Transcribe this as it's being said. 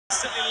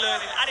Constantly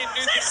learning, adding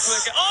new things to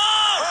her game.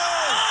 Oh!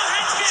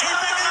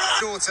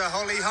 Daughter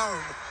Holly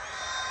Holm.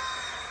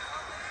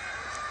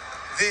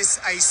 This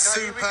a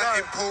super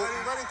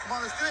important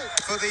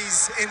for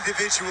these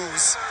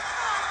individuals.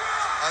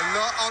 A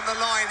lot on the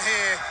line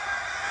here.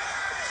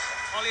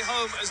 Holly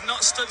Holm has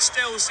not stood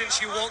still since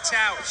she walked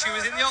out. She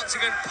was in the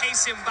octagon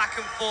pacing back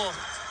and forth.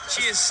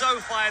 She is so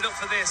fired up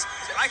for this.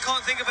 I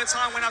can't think of a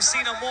time when I've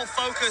seen her more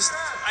focused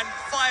and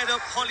fired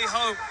up Holly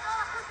Holm,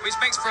 which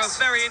makes for a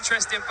very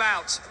interesting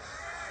bout.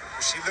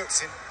 She looks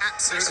in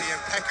absolutely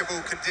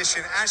impeccable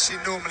condition, as she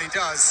normally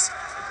does.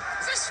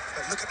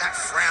 But look at that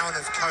frown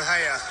of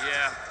Kohea.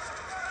 Yeah.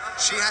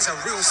 She has a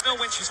real...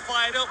 When she's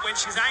fired up, when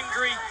she's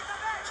angry,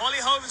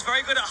 Holly Holm's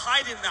very good at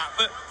hiding that.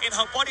 But in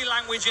her body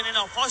language and in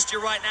her posture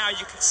right now,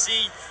 you can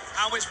see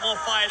how much more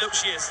fired up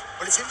she is.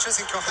 Well, it's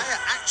interesting. Kohea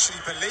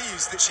actually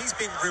believes that she's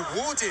been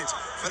rewarded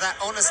for that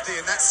honesty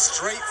and that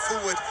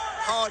straightforward,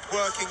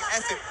 hard-working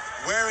ethic.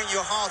 Wearing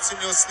your heart on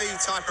your sleeve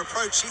type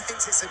approach. She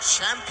thinks it's a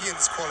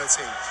champion's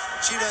quality.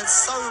 She learned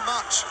so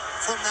much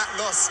from that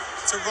loss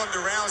to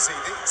Ronda Rousey.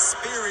 The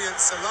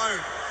experience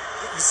alone,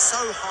 it was so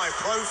high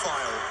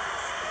profile.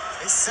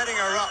 It's setting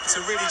her up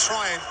to really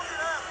try and,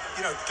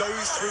 go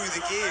through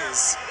the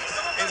gears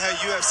in her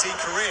UFC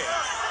career.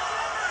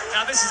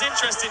 Now, this is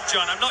interesting,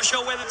 John. I'm not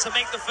sure whether to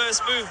make the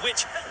first move,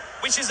 which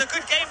is a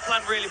good game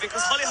plan, really,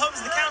 because Holly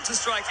Holm's the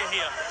counter-striker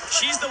here.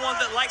 She's the one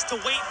that likes to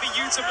wait for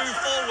you to move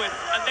forward,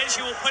 and then she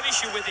will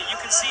punish you with it. You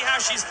can see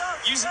how she's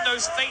using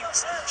those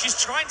feints. She's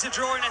trying to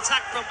draw an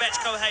attack from Betch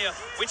Kohea,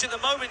 which at the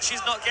moment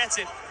she's not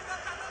getting.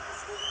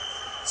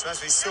 So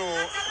as we saw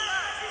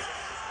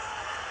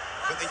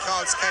when the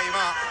cards came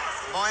up,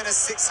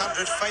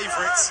 -600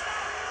 favourites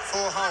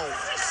for Holm.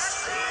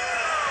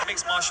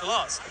 Mixed martial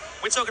arts.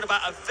 We're talking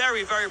about a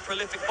very, very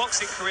prolific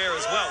boxing career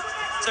as well.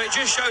 So it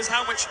just shows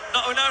how much,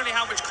 not only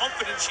how much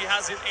confidence she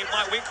has in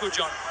Mike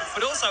Winkeljohn,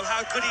 but also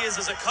how good he is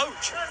as a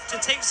coach to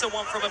take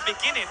someone from a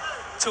beginning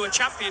to a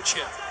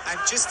championship. And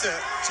just to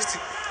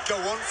go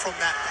on from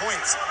that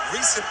point,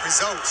 recent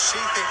results, she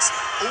thinks,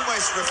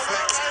 almost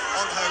reflect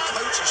on her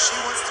coaches. She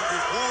wants to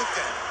reward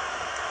them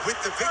with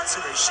the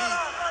victory. She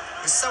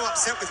was so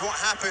upset with what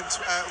happened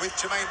with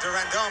Jermaine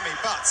Durandami,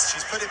 but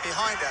she's put it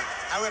behind her.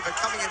 However,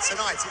 coming in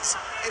tonight,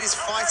 it is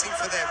fighting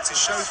for them to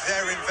show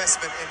their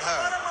investment in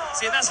her.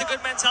 See, and that's a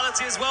good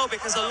mentality as well,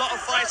 because a lot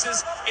of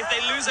fighters, if they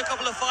lose a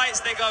couple of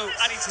fights, they go,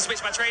 I need to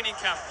switch my training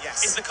camp.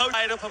 Yes. Is the coach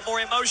fired up and more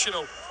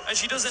emotional? And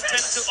she doesn't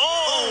tend to...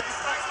 Oh!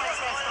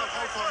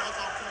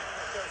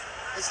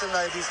 Listen,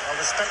 ladies, I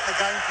respect the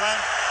game plan.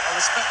 I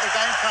respect the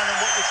game plan and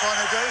what you're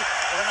trying to do.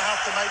 We're going to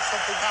have to make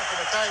something happen,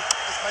 okay?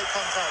 Let's make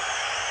contact.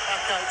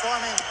 Okay,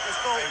 timing, let's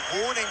go.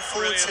 A warning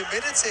for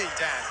timidity,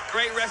 Dan.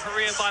 Great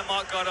refereeing by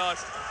Mark Goddard.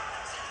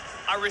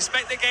 I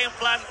respect the game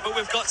plan, but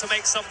we've got to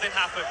make something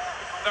happen.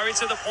 Very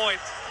to the point.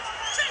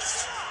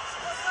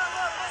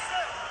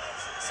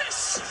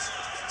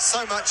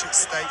 So much at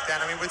stake,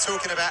 Dan. I mean, we're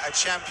talking about a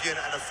champion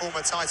and a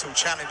former title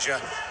challenger.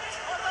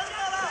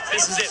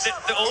 This is it.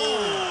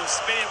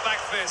 Spinning back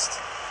fist.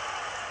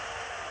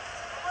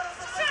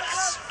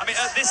 I mean,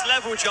 at this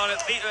level, John,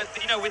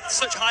 with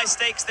such high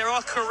stakes, there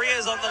are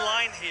careers on the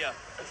line here.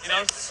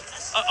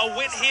 A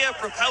win here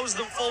propels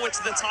them forward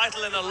to the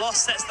title, and a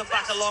loss sets them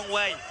back a long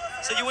way.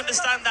 So you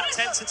understand that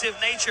tentative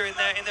nature in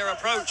their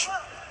approach.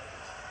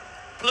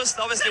 Plus,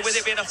 obviously, with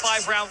it being a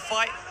 5-round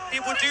fight,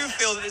 people do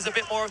feel that there's a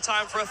bit more of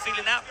time for a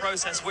feeling out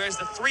process, whereas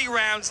the 3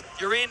 rounds,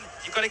 you're in,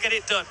 you've got to get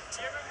it done.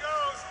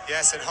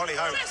 Yes, and Holly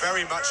Holm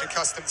very much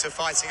accustomed to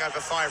fighting over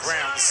 5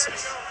 rounds.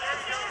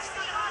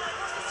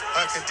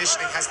 Her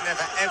conditioning has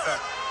never, ever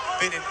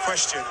been in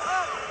question.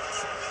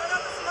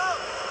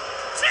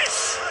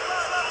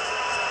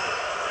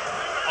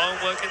 Holm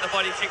working the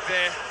body kick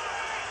there.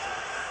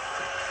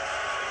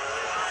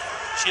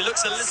 She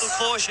looks a little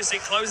cautious in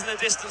closing the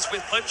distance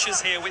with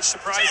punches here, which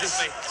surprises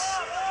me.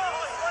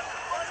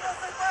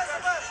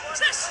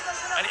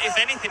 And if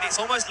anything, it's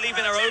almost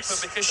leaving her open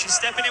because she's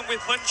stepping in with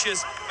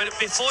punches, but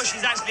before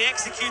she's actually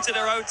executed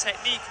her own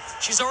technique,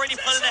 she's already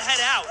pulling her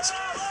head out.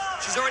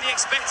 She's already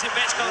expecting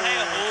Betch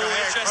Kohea.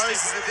 Kohea Interesting.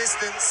 closes the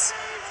distance.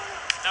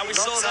 Now we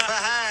saw that. Up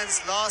her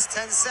hands, last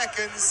 10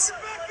 seconds.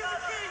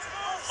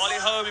 Holly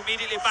Holm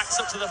immediately backs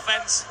up to the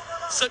fence.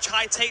 Such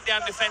high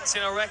takedown defense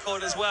in her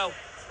record as well.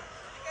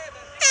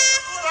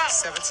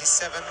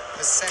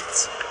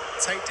 77%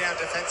 takedown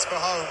defense for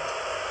Holm.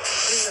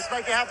 Let's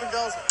make it happen,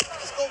 girls.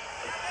 Let's go.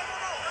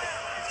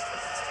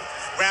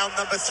 Round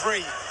number 3.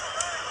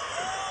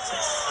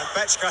 And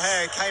Betch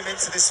Kohea came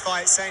into this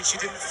fight saying she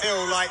didn't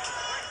feel like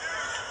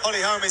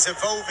Holly Holm is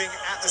evolving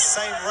at the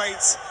same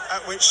rate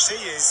at which she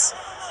is.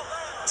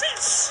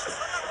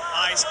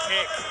 Nice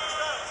kick.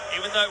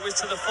 Even though it was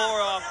to the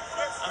forearm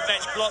and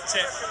Betch blocked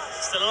it.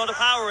 Still a lot of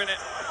power in it.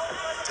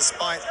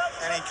 Despite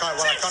any kind,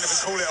 well, I can't even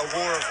call it a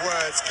war of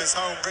words, because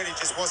Holm really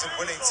just wasn't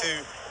willing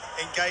to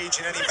engage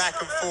in any back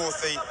and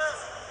forth. The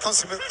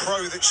consummate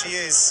pro that she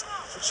is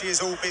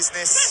all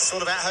business. It's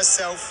all about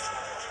herself.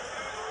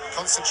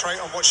 Concentrate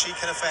on what she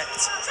can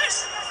affect.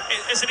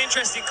 It's an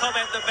interesting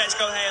comment that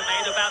Betchko Haya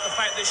made about the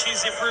fact that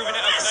she's improving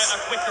at a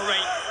quicker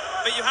rate.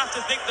 But you have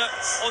to think that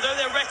although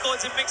their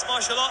records in mixed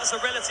martial arts are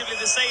relatively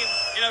the same,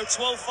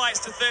 12 fights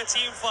to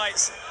 13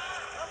 fights,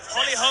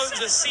 Holly Holm's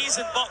a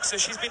seasoned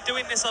boxer. She's been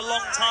doing this a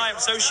long time,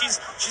 so she's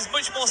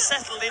much more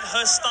settled in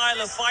her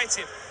style of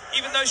fighting.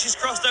 Even though she's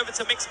crossed over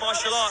to mixed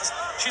martial arts,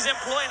 she's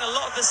employing a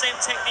lot of the same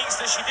techniques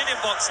that she did in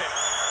boxing.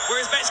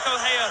 Whereas Betchko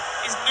Haya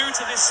is new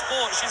to this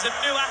sport. She's a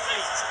new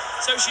athlete,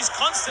 so she's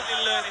constantly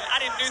learning,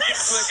 adding new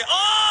things to her game.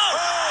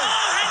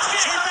 Head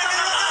kick!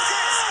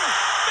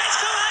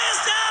 Betchko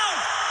Haya's down!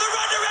 The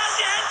Ronda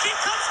Rousey head kick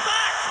comes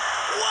back!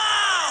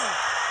 Wow!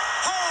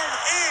 Holm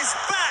is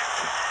back!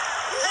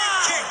 Head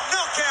kick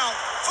knockout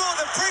for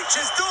the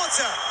preacher's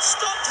daughter.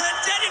 Stopped her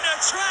dead in her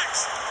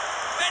tracks.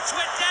 Betch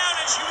went down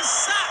and she was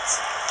sat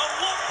on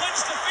one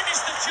punch to finish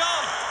the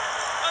job.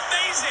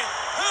 Amazing.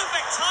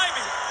 Perfect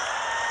timing.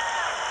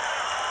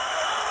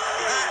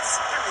 That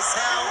is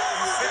how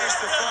you finish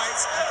the fight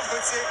and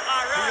put it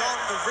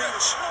beyond the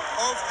reach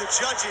of the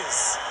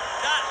judges.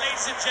 That,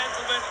 ladies and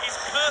gentlemen, is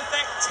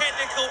perfect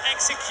technical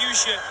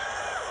execution.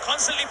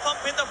 Constantly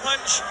pumping the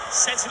punch,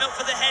 setting up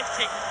for the head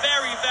kick.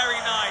 Very, very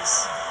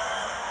nice.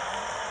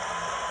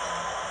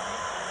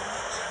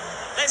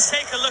 Let's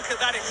take a look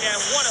at that again.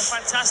 What a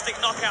fantastic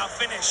knockout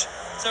finish.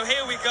 So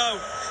here we go.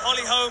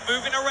 Holly Holm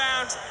moving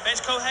around.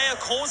 Betchko Haya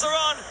calls her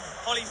on.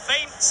 Holly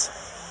feints.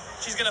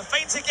 She's going to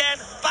feint again.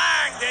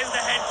 Bang! There's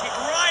the head kick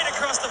right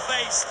across the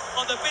face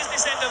on the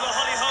business end of the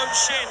Holly Holm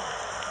shin.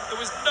 There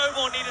was no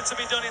more needed to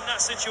be done in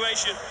that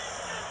situation.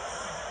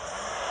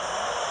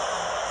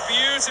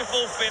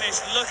 Beautiful finish.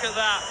 Look at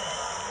that.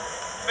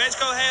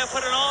 Betchko Haya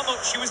put an arm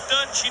up. She was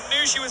done. She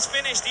knew she was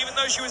finished, even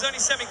though she was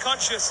only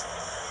semi-conscious.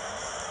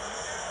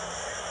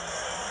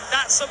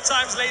 That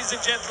sometimes, ladies and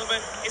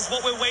gentlemen, is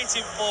what we're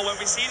waiting for when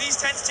we see these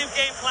tentative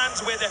game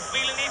plans where they're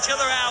feeling each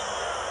other out.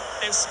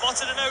 They've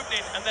spotted an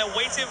opening and they're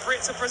waiting for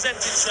it to present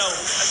itself.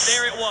 And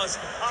there it was.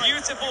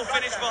 Beautiful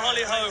finish for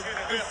Holly Holm,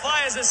 who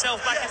fires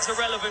herself back into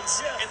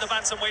relevance in the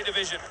bantamweight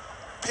division.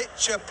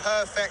 Picture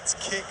perfect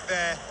kick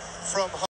there from Holm.